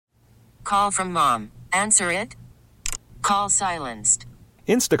Call from mom. Answer it. Call silenced.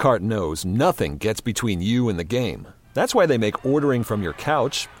 Instacart knows nothing gets between you and the game. That's why they make ordering from your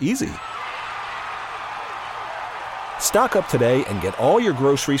couch easy. Stock up today and get all your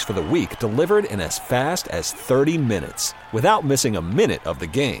groceries for the week delivered in as fast as 30 minutes without missing a minute of the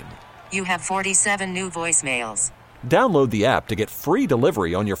game. You have 47 new voicemails. Download the app to get free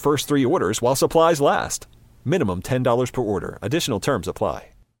delivery on your first 3 orders while supplies last. Minimum $10 per order. Additional terms apply.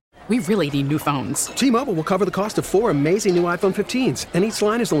 We really need new phones. T-Mobile will cover the cost of 4 amazing new iPhone 15s, and each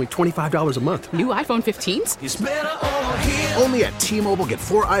line is only $25 a month. New iPhone 15s? It's better over here. Only at T-Mobile, get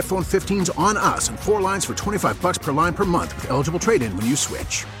 4 iPhone 15s on us and 4 lines for $25 per line per month with eligible trade-in when you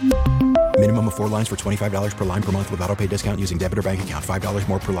switch. Minimum of 4 lines for $25 per line per month with autopay discount using debit or bank account. $5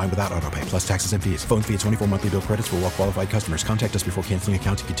 more per line without autopay, plus taxes and fees. Phone fee at 24 monthly bill credits for well-qualified customers. Contact us before canceling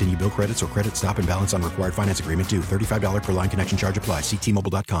account to continue bill credits or credit stop and balance on required finance agreement due. $35 per line connection charge applies. See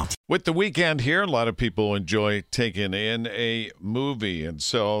T-Mobile.com. With the weekend here, a lot of people enjoy taking in a movie. And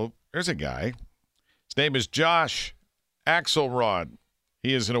so there's a guy. His name is Josh Axelrod.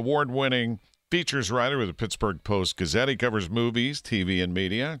 He is an award-winning features writer with the Pittsburgh Post-Gazette. He covers movies, TV, and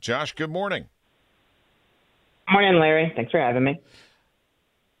media. Josh, good morning. Morning, Larry. Thanks for having me.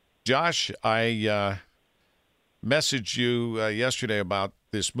 Josh, I messaged you yesterday about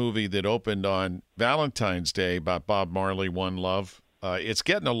this movie that opened on Valentine's Day about Bob Marley, One Love. It's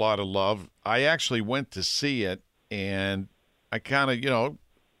getting a lot of love. I actually went to see it, and I kind of,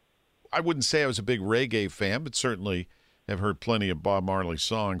 I wouldn't say I was a big reggae fan, but certainly have heard plenty of Bob Marley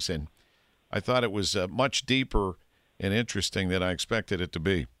songs, and I thought it was much deeper and interesting than I expected it to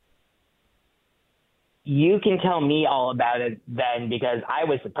be. You can tell me all about it then, because I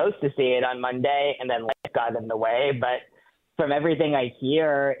was supposed to see it on Monday and then life got in the way. But from everything I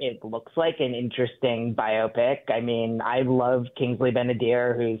hear, it looks like an interesting biopic. I mean, I love Kingsley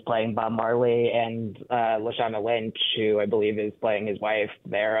Ben-Adir, who's playing Bob Marley, and Lashana Lynch, who I believe is playing his wife.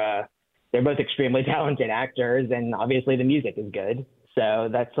 They're both extremely talented actors, and obviously the music is good. So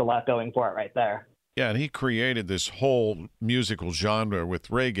that's a lot going for it right there. Yeah, and he created this whole musical genre with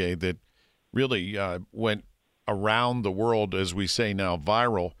reggae that really went around the world, as we say now,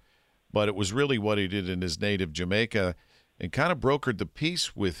 viral. But it was really what he did in his native Jamaica and kind of brokered the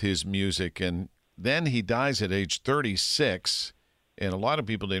peace with his music. And then he dies at age 36, and a lot of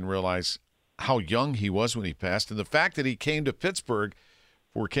people didn't realize how young he was when he passed. And the fact that he came to Pittsburgh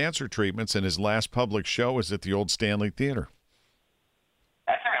for cancer treatments, and his last public show was at the old Stanley Theater.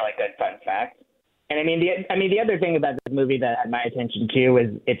 That's a really good fun fact. And the other thing about this movie that had my attention too is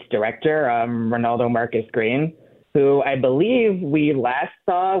its director, Ronaldo Marcus Green, who I believe we last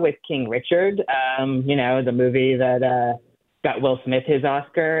saw with King Richard, the movie that got Will Smith his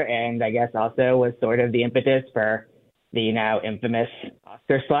Oscar, and I guess also was sort of the impetus for the now infamous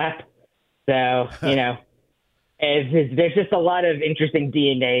Oscar slap. So, there's just a lot of interesting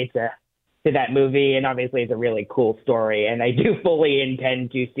DNA to that movie, and obviously it's a really cool story, and I do fully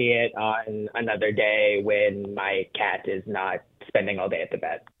intend to see it on another day when my cat is not spending all day at the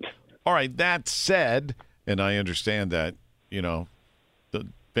vet. All right, that said, and I understand that, the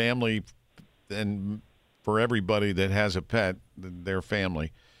family, and for everybody that has a pet, their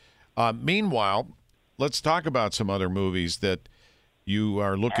family. Meanwhile, let's talk about some other movies that you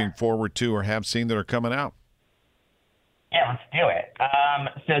are looking forward to or have seen that are coming out. Yeah, let's do it.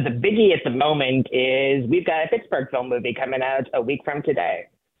 So the biggie at the moment is we've got a Pittsburgh film movie coming out a week from today.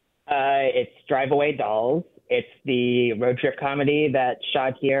 It's Drive Away Dolls. It's the road trip comedy that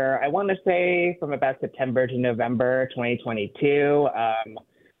shot here, I want to say, from about September to November 2022.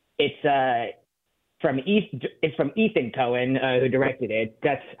 It's from Ethan Coen, who directed it.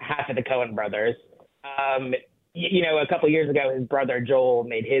 That's half of the Coen brothers. A couple years ago, his brother Joel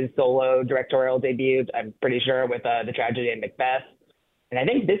made his solo directorial debut, I'm pretty sure, with The Tragedy of Macbeth. And I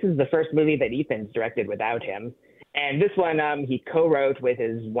think this is the first movie that Ethan's directed without him. And this one he co-wrote with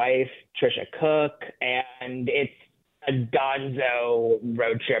his wife, Trisha Cook, and it's a gonzo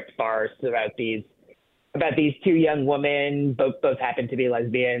road trip farce about these two young women. Both happen to be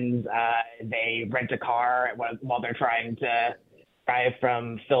lesbians. They rent a car while they're trying to drive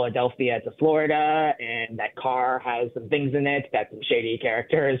from Philadelphia to Florida, and that car has some things in it that some shady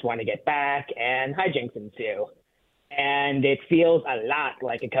characters want to get back, and hijinks ensue. And it feels a lot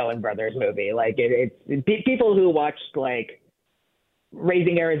like a Coen Brothers movie. Like it's people who watched like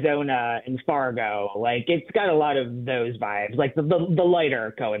Raising Arizona and Fargo. Like it's got a lot of those vibes, like the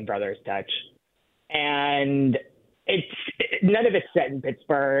lighter Coen Brothers touch. And none of it's set in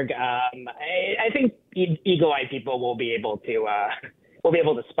Pittsburgh. I think eagle-eyed people will be able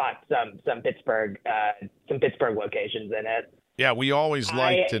to spot some Pittsburgh locations in it. Yeah, we always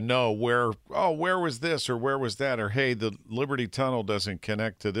like to know where was this or where was that, or hey, the Liberty Tunnel doesn't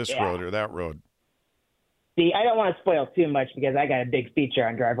connect to this road or that road. See, I don't want to spoil too much because I got a big feature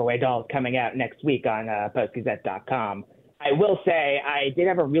on Drive Away Dolls coming out next week on postgazette.com. I will say I did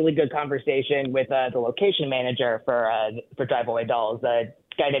have a really good conversation with the location manager for Drive Away Dolls, a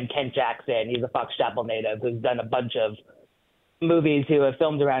guy named Kent Jackson. He's a Fox Chapel native who's done a bunch of movies who have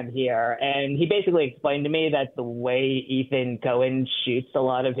filmed around here. And he basically explained to me that the way Ethan Coen shoots a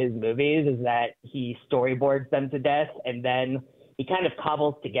lot of his movies is that he storyboards them to death, and then he kind of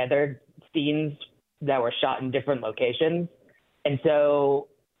cobbles together scenes that were shot in different locations. And so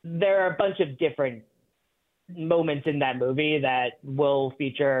there are a bunch of different moments in that movie that will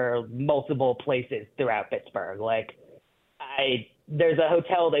feature multiple places throughout Pittsburgh. Like, there's a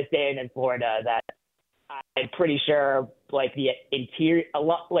hotel they stay in Florida that I'm pretty sure, like, the interior,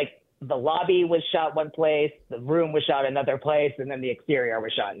 the lobby was shot one place, the room was shot another place, and then the exterior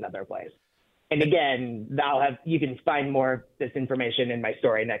was shot another place. And again, you can find more of this information in my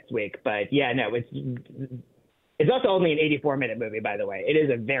story next week. But yeah, no, it's also only an 84-minute movie, by the way. It is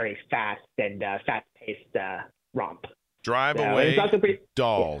a very fast and fast-paced romp. Drive Away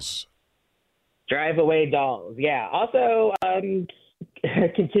Dolls. Yeah. Drive Away Dolls, yeah. Also,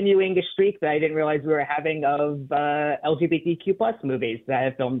 continuing a streak that I didn't realize we were having of LGBTQ plus movies that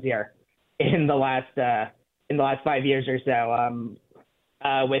have filmed here in the last 5 years or so.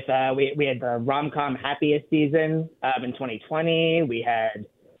 We had the rom-com Happiest season in 2020. We had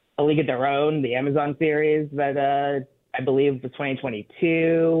A League of Their Own, the Amazon series that I believe was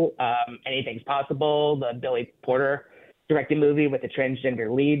 2022. Anything's Possible, the Billy Porter directed movie with a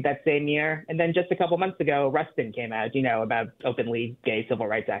transgender lead that same year. And then just a couple months ago, Rustin came out, about openly gay civil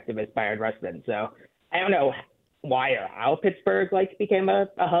rights activist Bayard Rustin. So I don't know why or how Pittsburgh became a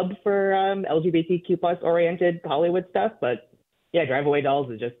hub for LGBTQ plus oriented Hollywood stuff, but yeah, Drive Away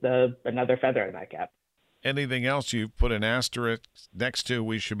Dolls is just another feather in that cap. Anything else you put an asterisk next to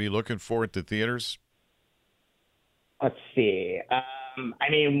we should be looking for at the theaters? Let's see.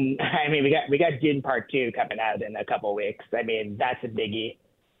 We got Dune Part 2 coming out in a couple weeks. That's a biggie.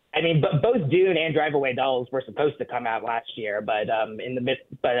 But both Dune and Drive Away Dolls were supposed to come out last year, but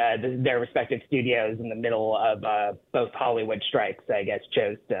their respective studios in the middle of both Hollywood strikes, I guess,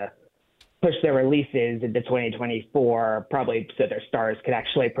 chose to push their releases into 2024, probably so their stars could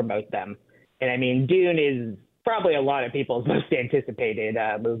actually promote them. And Dune is probably a lot of people's most anticipated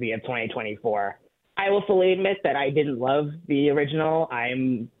movie of 2024. I will fully admit that I didn't love the original.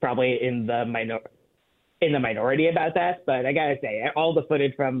 I'm probably in the minority about that, but I gotta say, all the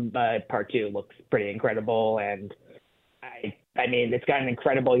footage from Part 2 looks pretty incredible, and it's got an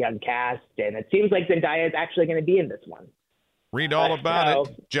incredible young cast, and it seems like Zendaya is actually going to be in this one. Read all about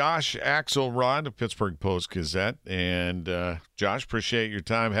it. Josh Axelrod of Pittsburgh Post-Gazette. And, Josh, appreciate your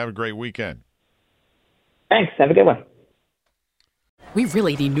time. Have a great weekend. Thanks. Have a good one. We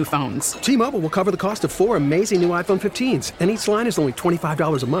really need new phones. T-Mobile will cover the cost of 4 amazing new iPhone 15s, and each line is only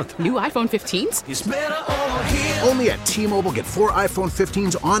 $25 a month. New iPhone 15s? It's better over here. Only at T-Mobile, get 4 iPhone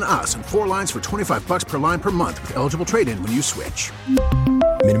 15s on us and 4 lines for $25 per line per month with eligible trade-in when you switch.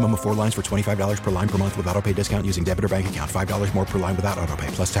 Minimum of 4 lines for $25 per line per month with autopay discount using debit or bank account. $5 more per line without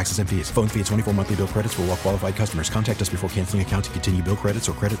autopay, plus taxes and fees. Phone fee at 24 monthly bill credits for well-qualified customers. Contact us before canceling account to continue bill credits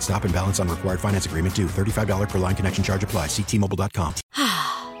or credit stop and balance on required finance agreement due. $35 per line connection charge applies. See T-Mobile.com.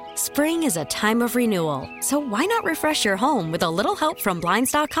 Spring is a time of renewal, so why not refresh your home with a little help from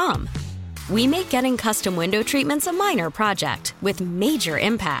Blinds.com? We make getting custom window treatments a minor project with major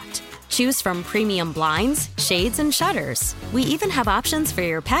impact. Choose from premium blinds, shades, and shutters. We even have options for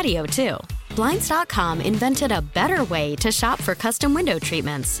your patio, too. Blinds.com invented a better way to shop for custom window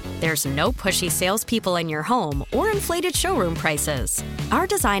treatments. There's no pushy salespeople in your home or inflated showroom prices. Our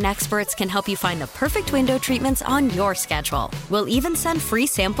design experts can help you find the perfect window treatments on your schedule. We'll even send free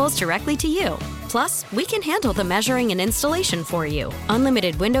samples directly to you. Plus, we can handle the measuring and installation for you.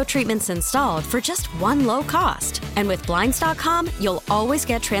 Unlimited window treatments installed for just one low cost. And with Blinds.com, you'll always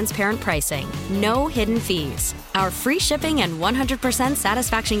get transparent pricing. No hidden fees. Our free shipping and 100%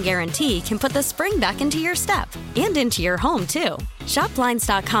 satisfaction guarantee can put the spring back into your step and into your home, too. Shop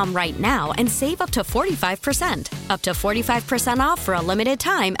Blinds.com right now and save up to 45%. Up to 45% off for a limited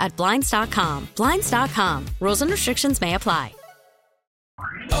time at Blinds.com. Blinds.com. Rules and restrictions may apply.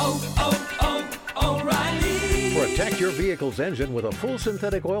 O'Reilly. Protect your vehicle's engine with a full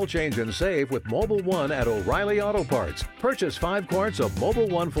synthetic oil change and save with Mobile One at O'Reilly Auto Parts. Purchase 5 quarts of Mobile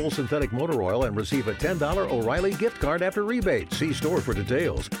One full synthetic motor oil and receive a $10 O'Reilly gift card after rebate. See store for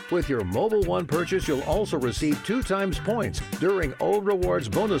details. With your Mobile One purchase, you'll also receive 2 times points during O Rewards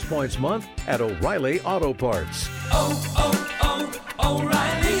Bonus Points Month at O'Reilly Auto Parts.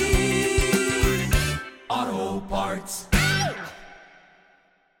 Parts.